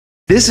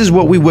This is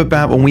what we whip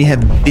out when we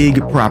have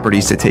big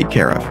properties to take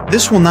care of.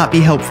 This will not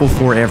be helpful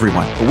for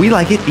everyone, but we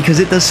like it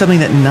because it does something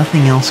that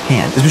nothing else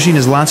can. This machine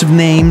has lots of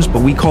names,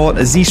 but we call it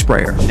a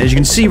Z-sprayer. As you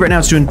can see right now,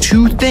 it's doing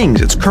two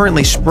things. It's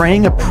currently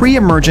spraying a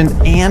pre-emergent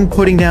and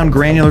putting down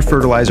granular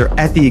fertilizer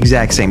at the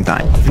exact same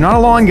time. If you're not a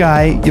lawn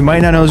guy, you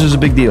might not know this is a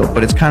big deal,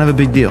 but it's kind of a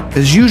big deal.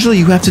 Because usually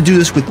you have to do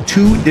this with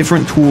two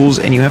different tools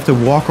and you have to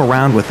walk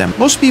around with them.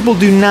 Most people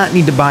do not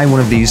need to buy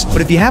one of these,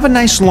 but if you have a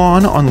nice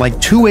lawn on like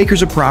 2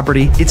 acres of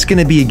property, it's going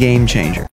to be a game changer.